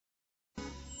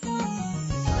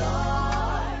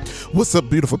What's up,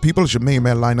 beautiful people? It's your main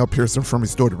man, Lionel Pearson from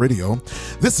Restored Radio.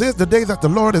 This is the day that the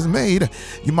Lord has made.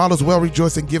 You might as well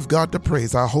rejoice and give God the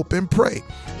praise. I hope and pray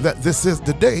that this is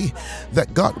the day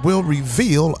that God will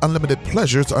reveal unlimited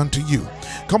pleasures unto you.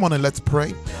 Come on and let's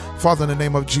pray. Father, in the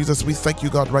name of Jesus, we thank you,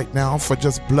 God, right now for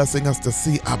just blessing us to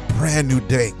see a brand new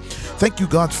day. Thank you,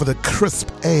 God, for the crisp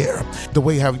air, the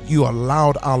way how you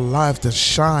allowed our lives to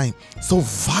shine so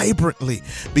vibrantly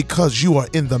because you are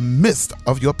in the midst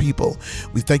of your people.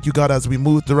 We thank you, God, as we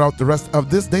move throughout the rest of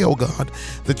this day, oh God,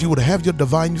 that you would have your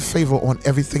divine favor on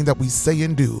everything that we say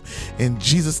and do. In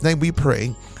Jesus' name we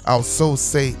pray. Our soul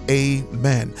say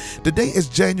amen. Today is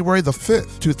January the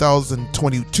 5th,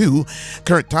 2022.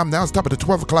 Current time now is top of the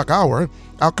 12 o'clock hour.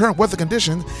 Our current weather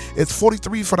condition is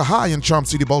 43 for the high in Charm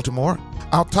City, Baltimore.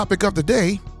 Our topic of the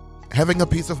day, having a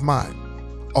peace of mind.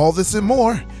 All this and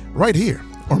more right here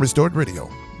on Restored Radio,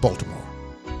 Baltimore.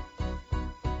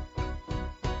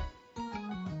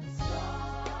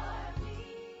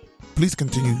 Please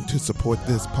continue to support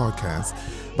this podcast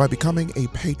by becoming a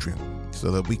patron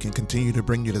so that we can continue to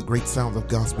bring you the great sound of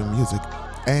gospel music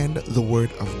and the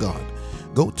word of God.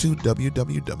 Go to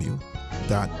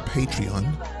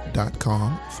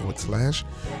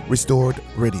www.patreon.com/Restored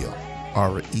Radio,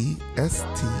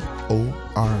 RESTORD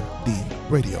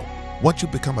Radio. Once you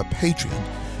become a patron,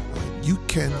 you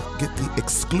can get the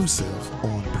exclusive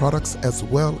on products as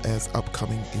well as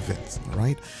upcoming events, all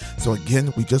right? So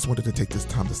again, we just wanted to take this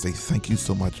time to say thank you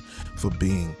so much for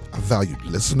being a valued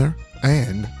listener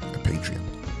and a patron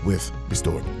with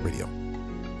Restored Radio.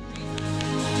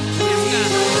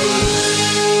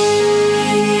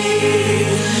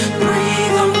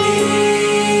 Breathe on me,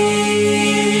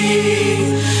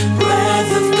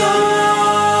 breath of God.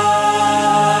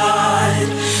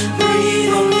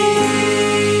 Breathe on me,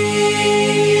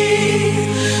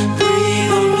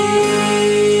 breathe on me,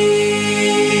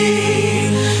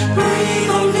 breathe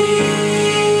on me,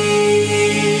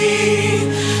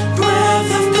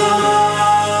 breath of God.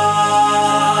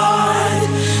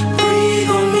 Breathe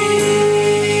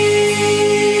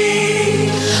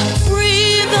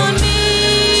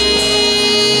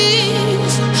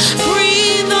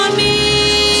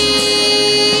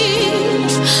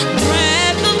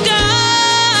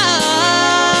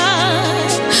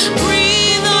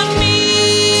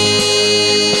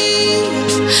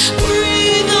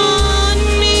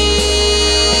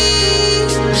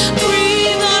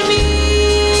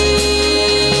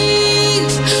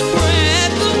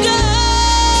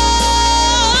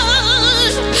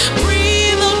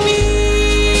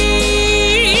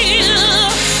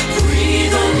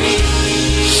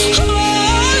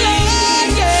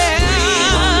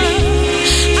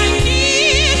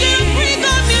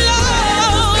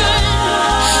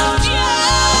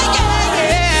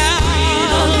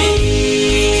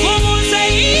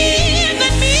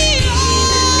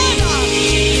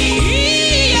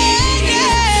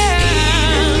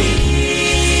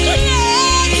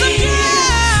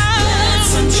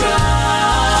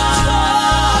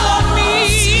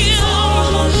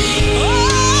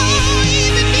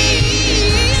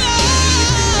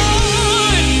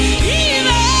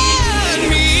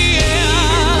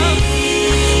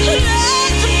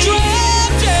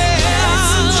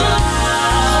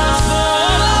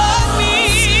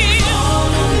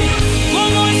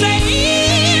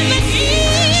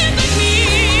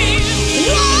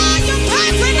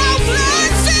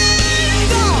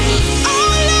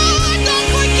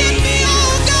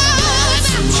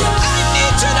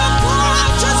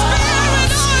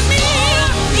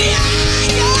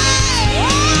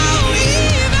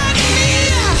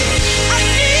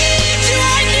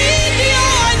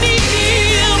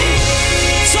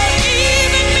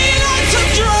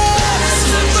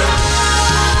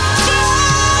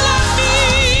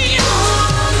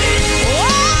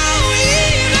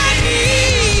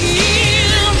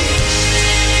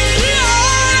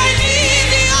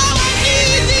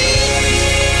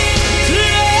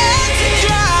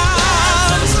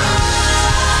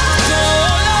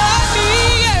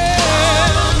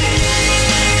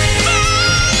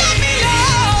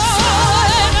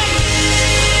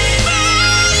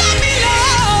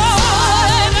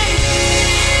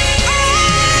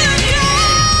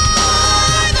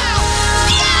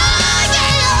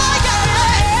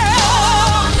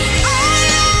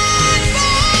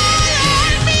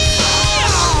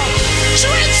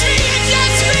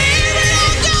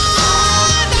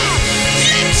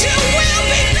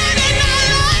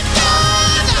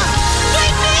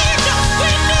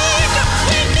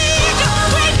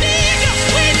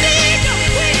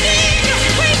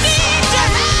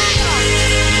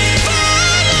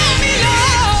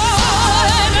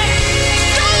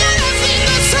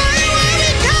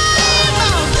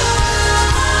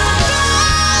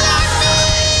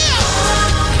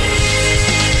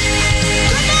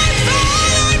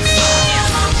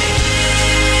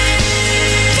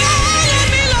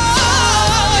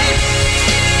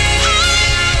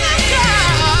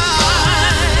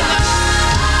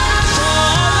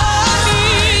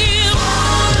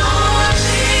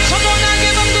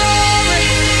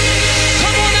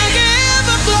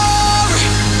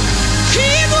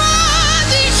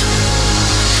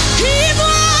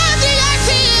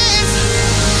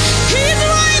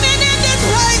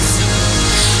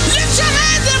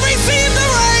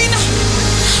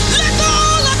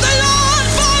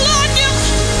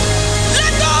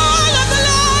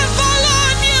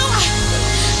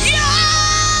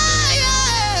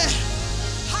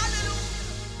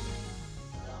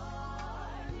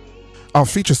Our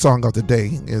feature song of the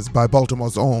day is by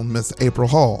Baltimore's own Miss April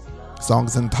Hall. The song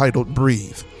is entitled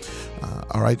Breathe.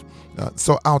 All right.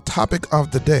 So our topic of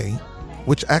the day,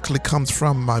 which actually comes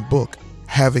from my book,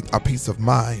 Having a Peace of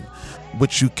Mind,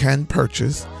 which you can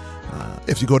purchase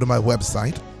if you go to my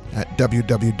website at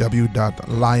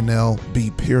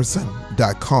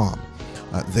www.lionelbpearson.com.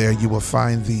 There you will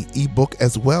find the ebook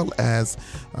as well as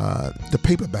the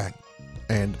paperback.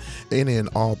 And any and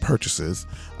all purchases,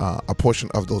 a portion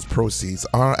of those proceeds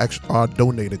are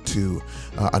donated to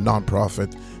a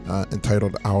nonprofit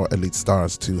entitled Our Elite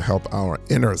Stars to help our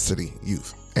inner city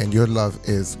youth. And your love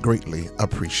is greatly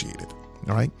appreciated.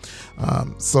 All right.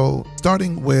 So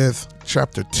starting with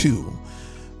chapter 2,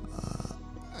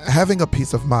 having a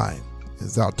peace of mind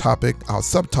is our topic. Our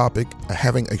subtopic,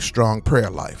 having a strong prayer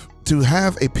life. To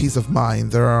have a peace of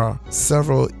mind, there are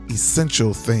several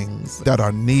essential things that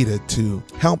are needed to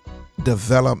help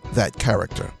develop that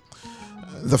character.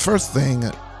 The first thing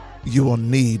you will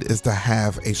need is to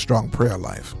have a strong prayer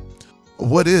life.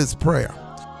 What is prayer?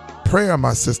 Prayer,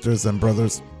 my sisters and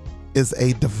brothers, is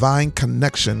a divine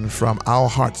connection from our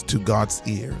hearts to God's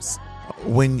ears.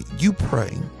 When you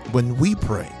pray, when we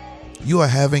pray, you are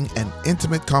having an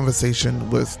intimate conversation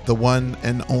with the one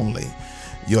and only,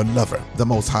 your lover, the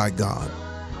Most High God.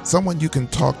 Someone you can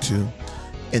talk to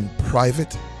in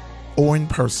private or in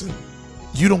person.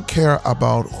 You don't care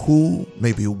about who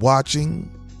may be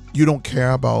watching. You don't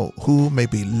care about who may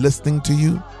be listening to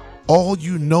you. All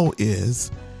you know is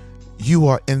you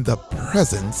are in the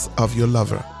presence of your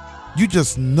lover. You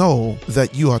just know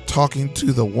that you are talking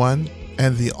to the one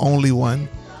and the only one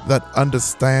that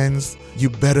understands you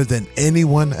better than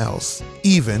anyone else,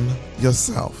 even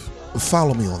yourself.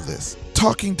 Follow me on this.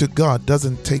 Talking to God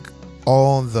doesn't take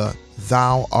all the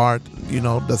thou art,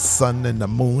 the sun and the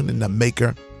moon and the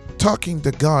maker. Talking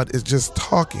to God is just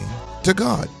talking to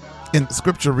God. In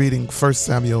scripture reading, 1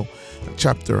 Samuel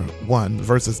chapter 1,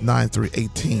 verses 9 through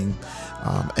 18,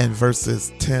 and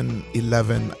verses 10,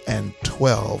 11, and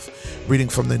 12, reading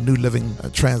from the New Living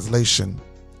Translation.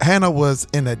 Hannah was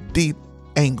in a deep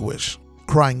anguish,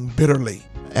 crying bitterly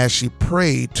as she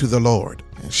prayed to the Lord.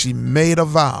 And she made a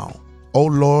vow, O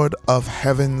Lord of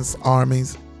heaven's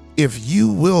armies, if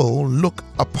you will look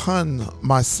upon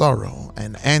my sorrow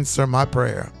and answer my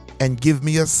prayer and give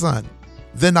me a son,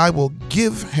 then I will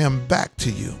give him back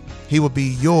to you. He will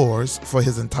be yours for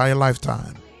his entire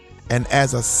lifetime. And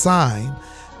as a sign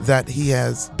that he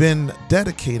has been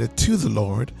dedicated to the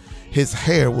Lord, his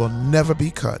hair will never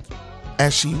be cut.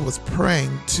 As she was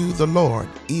praying to the Lord,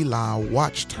 Eli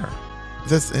watched her.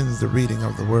 This ends the reading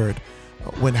of the word.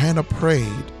 When Hannah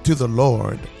prayed to the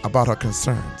Lord about her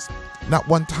concerns, not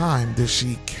one time did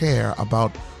she care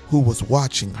about who was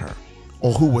watching her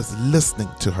or who was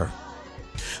listening to her.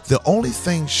 The only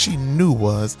thing she knew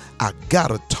was, I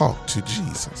gotta talk to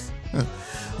Jesus.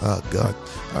 Oh God.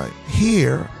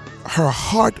 Here, her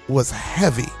heart was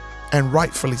heavy, and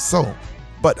rightfully so.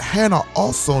 But Hannah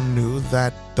also knew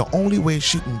that the only way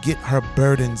she can get her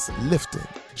burdens lifted,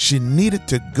 she needed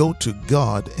to go to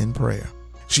God in prayer.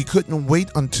 She couldn't wait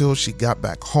until she got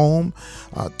back home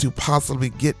to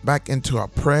possibly get back into her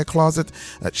prayer closet.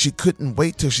 She couldn't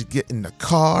wait till she get in the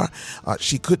car.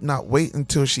 She could not wait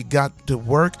until she got to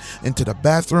work, into the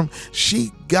bathroom.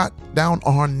 She got down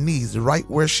on her knees right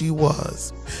where she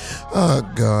was. Oh,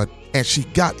 God. And she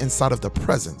got inside of the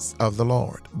presence of the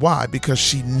Lord. Why? Because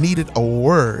she needed a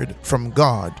word from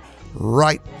God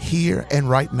right here and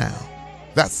right now.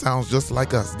 That sounds just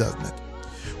like us, doesn't it?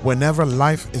 Whenever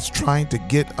life is trying to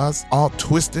get us all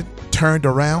twisted, turned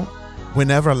around,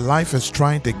 whenever life is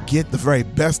trying to get the very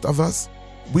best of us,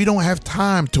 we don't have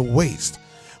time to waste.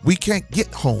 We can't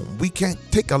get home. We can't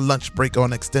take a lunch break or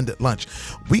an extended lunch.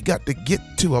 We got to get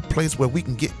to a place where we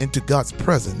can get into God's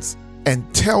presence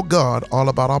and tell God all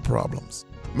about our problems.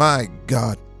 My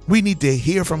God, we need to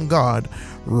hear from God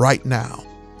right now.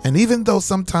 And even though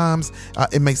sometimes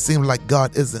it may seem like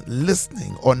God isn't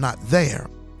listening or not there,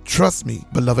 trust me,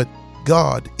 beloved,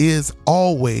 God is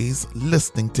always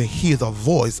listening to hear the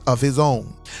voice of his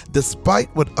own.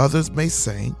 Despite what others may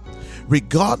say,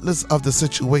 regardless of the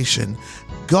situation,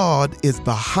 God is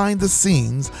behind the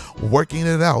scenes working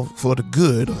it out for the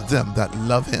good of them that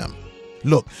love him.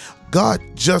 Look, God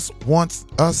just wants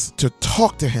us to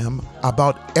talk to him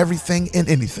about everything and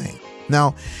anything.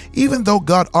 Now, even though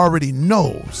God already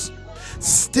knows,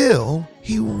 still,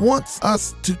 he wants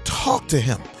us to talk to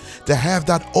him, to have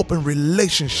that open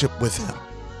relationship with him.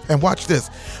 And watch this.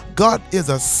 God is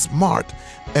a smart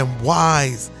and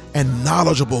wise and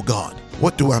knowledgeable God.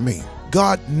 What do I mean?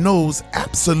 God knows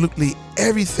absolutely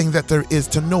everything that there is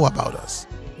to know about us.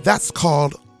 That's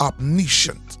called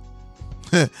omniscient.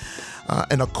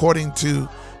 And according to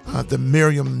the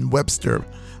Merriam-Webster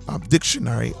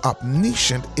dictionary,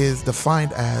 omniscient is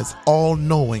defined as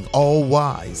all-knowing,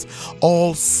 all-wise,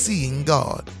 all-seeing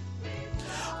God.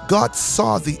 God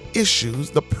saw the issues,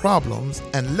 the problems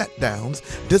and letdowns,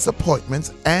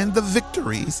 disappointments and the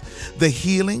victories, the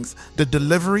healings, the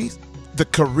deliveries, the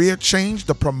career change,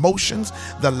 the promotions,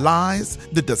 the lies,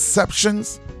 the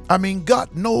deceptions. I mean,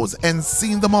 God knows and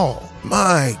seen them all.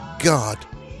 My God.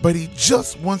 But he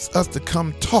just wants us to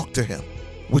come talk to him,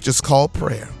 which is called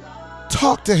prayer.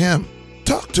 Talk to him.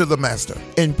 Talk to the master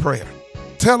in prayer.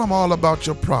 Tell him all about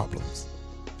your problems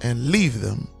and leave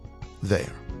them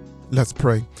there. Let's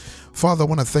pray. Father, I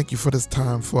want to thank you for this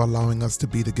time, for allowing us to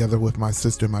be together with my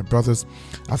sister and my brothers.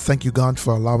 I thank you, God,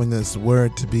 for allowing this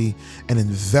word to be an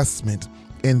investment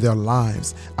in their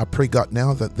lives. I pray, God,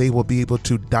 now that they will be able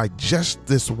to digest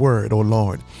this word, oh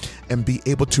Lord, and be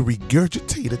able to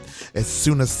regurgitate it as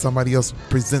soon as somebody else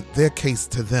present their case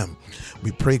to them.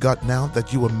 We pray, God, now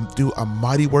that you will do a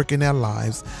mighty work in their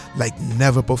lives like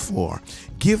never before.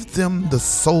 Give them the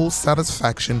soul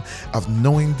satisfaction of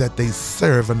knowing that they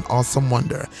serve an awesome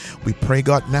wonder. We pray,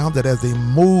 God, now that as they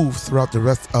move throughout the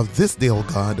rest of this day, oh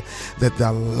God, that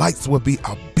their lights will be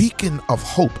a beacon of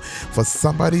hope for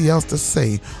somebody else to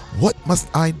say, what must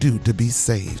I do to be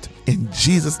saved? In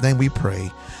Jesus' name we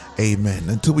pray. Amen.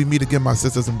 Until we meet again, my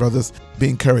sisters and brothers, be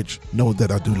encouraged. Know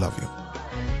that I do love you.